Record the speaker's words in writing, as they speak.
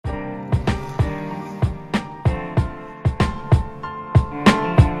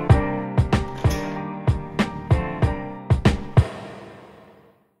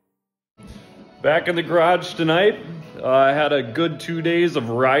Back in the garage tonight. I had a good 2 days of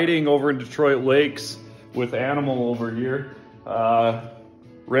riding over in Detroit Lakes with Animal over here.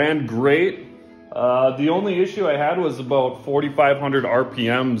 Ran great. The only issue I had was about 4,500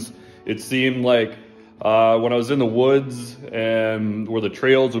 RPMs. It seemed like when I was in the woods and where the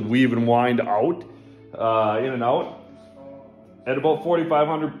trails would weave and wind out, in and out, at about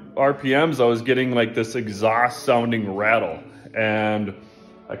 4,500 RPMs, I was getting like this exhaust sounding rattle. And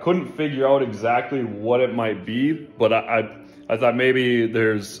I couldn't figure out exactly what it might be, but I thought maybe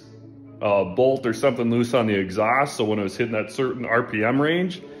there's a bolt or something loose on the exhaust. So when it was hitting that certain RPM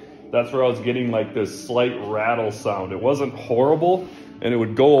range, that's where I was getting like this slight rattle sound. It wasn't horrible, and it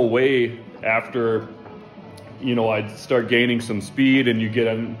would go away after, you know, I'd start gaining some speed and you get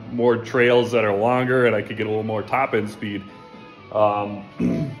on more trails that are longer and I could get a little more top end speed.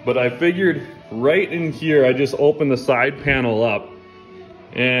 But I figured right in here, I just opened the side panel up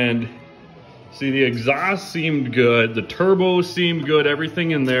and see the exhaust seemed good. The turbo seemed good.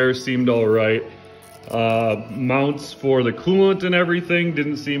 Everything in there seemed all right. Mounts for the coolant and everything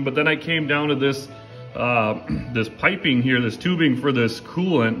didn't seem, but then I came down to this, this piping here, this tubing for this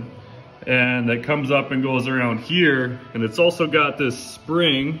coolant, and that comes up and goes around here. And it's also got this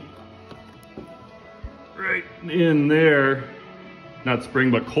spring right in there, not spring,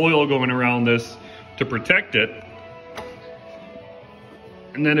 but coil going around this to protect it.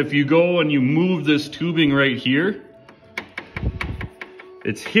 And then if you go and you move this tubing right here,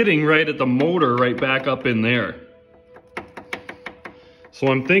 it's hitting right at the motor right back up in there. So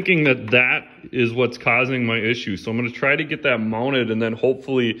I'm thinking that that is what's causing my issue. So I'm gonna try to get that mounted, and then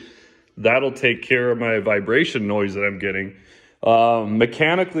hopefully that'll take care of my vibration noise that I'm getting.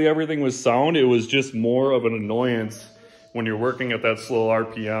 Mechanically, everything was sound. It was just more of an annoyance when you're working at that slow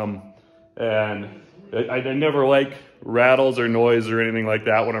RPM. And I never like rattles or noise or anything like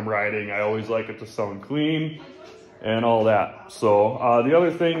that when I'm riding. I always like it to sound clean and all that. So the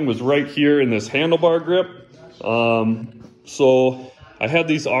other thing was right here in this handlebar grip. So I had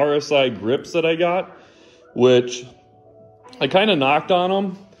these RSI grips that I got, which I kind of knocked on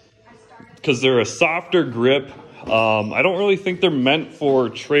them because they're a softer grip. I don't really think they're meant for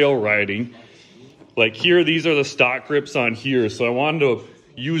trail riding. Like here, these are the stock grips on here. So I wanted to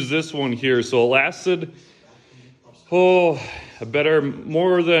use this one here. So it lasted, more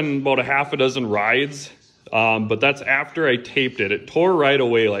than about a half a dozen rides. But that's after I taped it. It tore right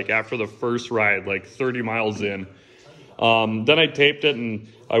away, like after the first ride, like 30 miles in. Then I taped it and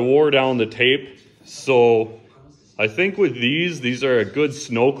I wore down the tape. So I think with these are a good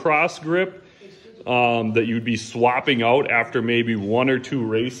snowcross grip that you'd be swapping out after maybe 1 or 2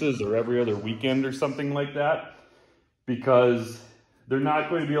 races or every other weekend or something like that, because they're not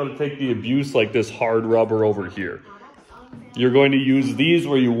going to be able to take the abuse like this hard rubber over here. You're going to use these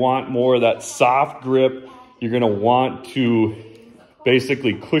where you want more of that soft grip. You're going to want to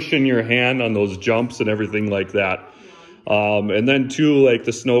basically cushion your hand on those jumps and everything like that. And then too, like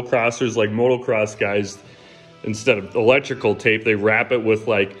the snow crossers, like motocross guys, instead of electrical tape, they wrap it with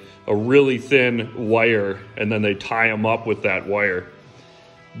like a really thin wire, and then they tie them up with that wire.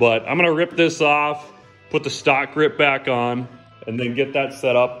 But I'm gonna rip this off, put the stock grip back on, and then get that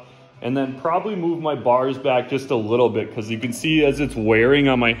set up, and then probably move my bars back just a little bit, because you can see as it's wearing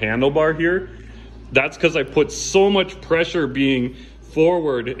on my handlebar here, that's because I put so much pressure being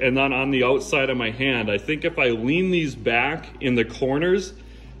forward and then on the outside of my hand. I think if I lean these back in the corners,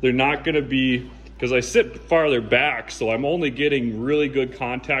 they're not gonna be, because I sit farther back, so I'm only getting really good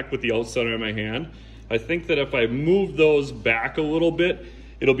contact with the outside of my hand. I think that if I move those back a little bit,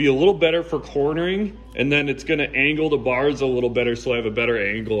 it'll be a little better for cornering, and then it's gonna angle the bars a little better so I have a better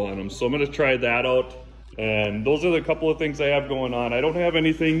angle on them. So I'm gonna try that out, and those are the couple of things I have going on. I don't have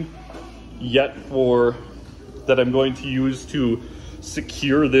anything yet that I'm going to use to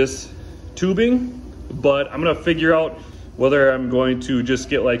secure this tubing, but I'm gonna figure out whether I'm going to just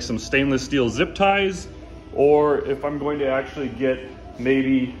get like some stainless steel zip ties, or if I'm going to actually get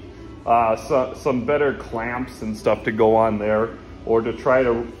maybe some better clamps and stuff to go on there, or to try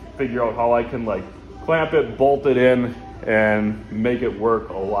to figure out how I can like clamp it, bolt it in, and make it work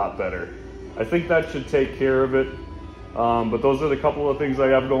a lot better. I think that should take care of it. But those are the couple of things I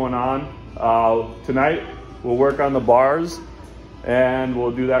have going on. Tonight, we'll work on the bars, and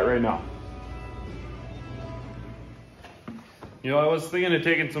we'll do that right now. You know, I was thinking of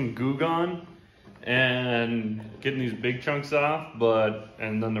taking some Goo Gone and getting these big chunks off,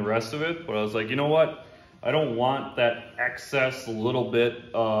 and then the rest of it, but I was like, you know what? I don't want that excess little bit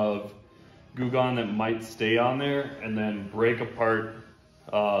of Goo Gone that might stay on there and then break apart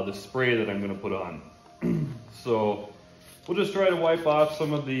the spray that I'm gonna put on. So we'll just try to wipe off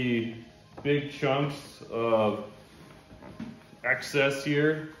some of the big chunks of excess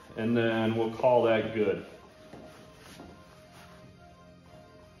here, and then we'll call that good.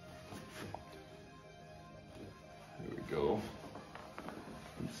 There we go.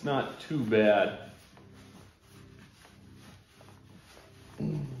 It's not too bad.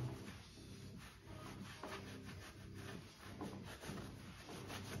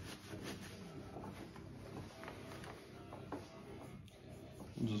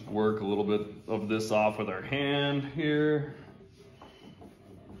 We'll just work a little bit of this off with our hand here.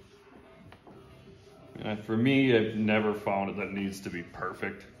 And for me, I've never found it that needs to be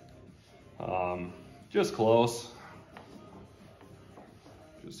perfect. Just close.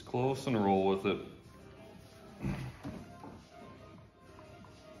 Just close and roll with it. There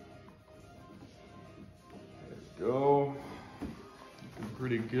we go. Looking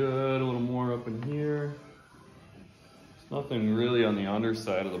pretty good. A little more up in here. There's nothing really on the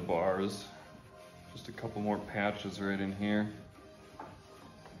underside of the bars. Just a couple more patches right in here.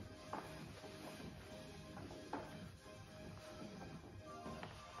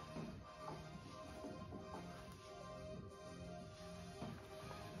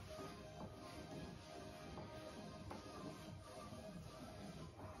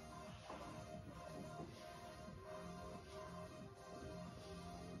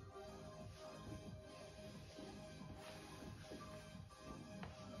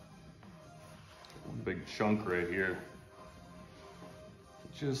 Big chunk right here.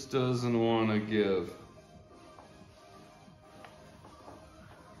 It just doesn't want to give.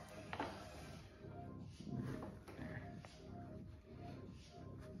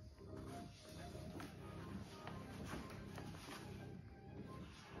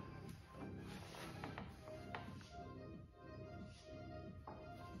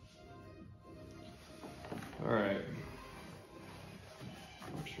 All right.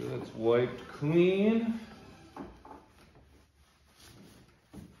 Make sure that's wiped clean.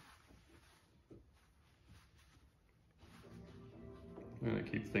 I'm gonna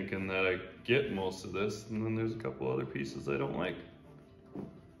keep thinking that I get most of this, and then there's a couple other pieces I don't like.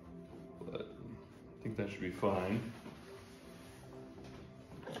 But I think that should be fine.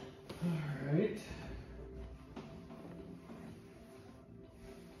 All right.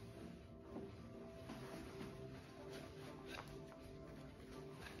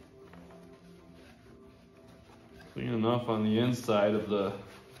 Clean enough on the inside of the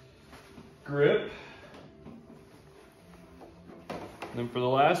grip. And then for the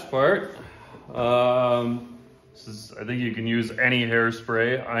last part, this is, I think you can use any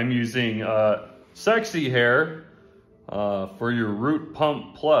hairspray. I'm using Sexy Hair for your Root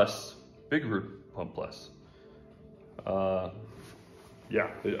Pump Plus, Big Root Pump Plus. Yeah,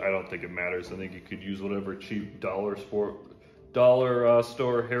 I don't think it matters. I think you could use whatever cheap dollar store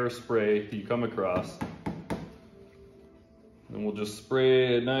hairspray you come across. And we'll just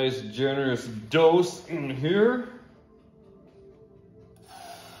spray a nice generous dose in here.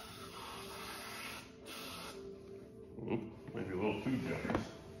 Oop, maybe a little too generous.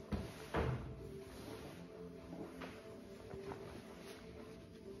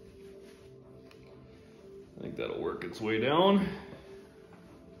 I think that'll work its way down.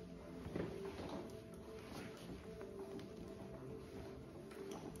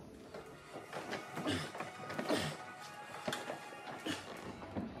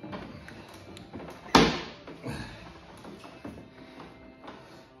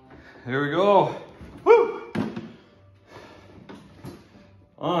 Here we go. Woo!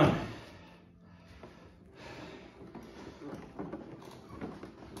 On.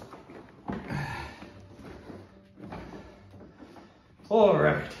 All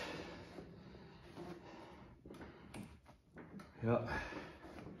right. Yep.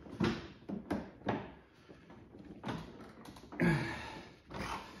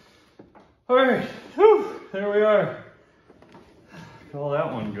 All right. Whew. There we are. Call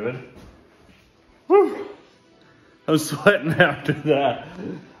that one good. Whew. I'm sweating after that.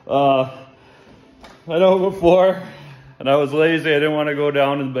 I know before, and I was lazy. I didn't want to go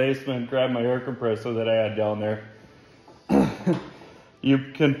down in the basement and grab my air compressor that I had down there. You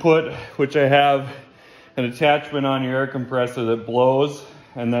can put, which I have, an attachment on your air compressor that blows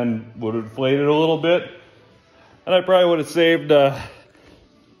and then would inflate it a little bit. And I probably would have saved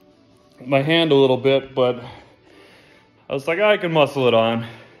my hand a little bit, but I was like, I can muscle it on.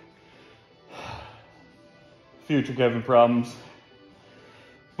 Future Kevin problems.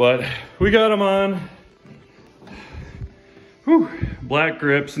 But we got them on. Whew. Black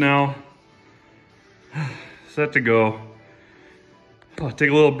grips now. Set to go. I'll take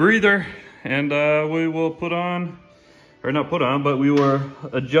a little breather and we will put on or not put on, but we will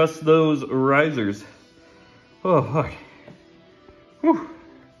adjust those risers. Oh, fuck. Whew.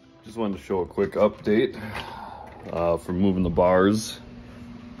 Just wanted to show a quick update for moving the bars.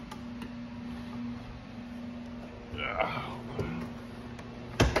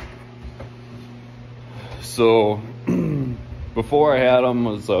 So before I had them,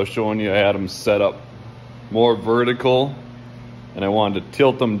 as I was showing you, I had them set up more vertical, and I wanted to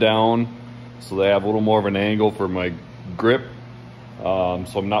tilt them down so they have a little more of an angle for my grip, so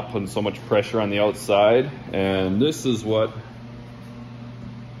I'm not putting so much pressure on the outside. And this is what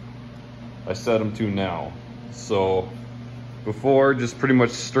I set them to now. So before, just pretty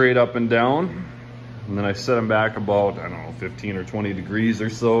much straight up and down, and then I set them back about, I don't know, 15 or 20 degrees or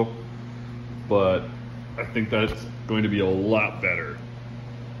so. But I think that's going to be a lot better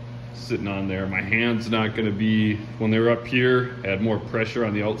sitting on there. My hand's not going to be, when they were up here, I had more pressure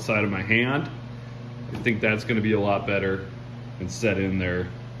on the outside of my hand. I think that's going to be a lot better and set in there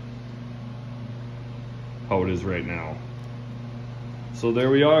how it is right now. So there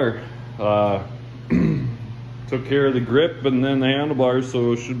we are. Took care of the grip and then the handlebars,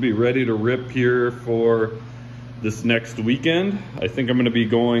 so it should be ready to rip here for this next weekend. I think I'm going to be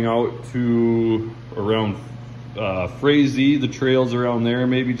going out to around Frazee, the trails around there,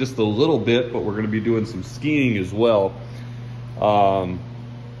 maybe just a little bit, but we're going to be doing some skiing as well.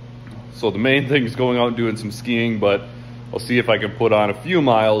 So the main thing is going out and doing some skiing, but I'll see if I can put on a few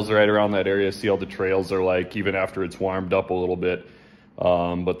miles right around that area, see how the trails are like, even after it's warmed up a little bit.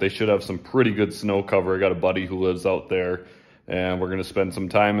 But they should have some pretty good snow cover. I got a buddy who lives out there, and we're going to spend some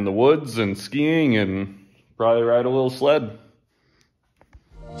time in the woods and skiing and probably ride a little sled.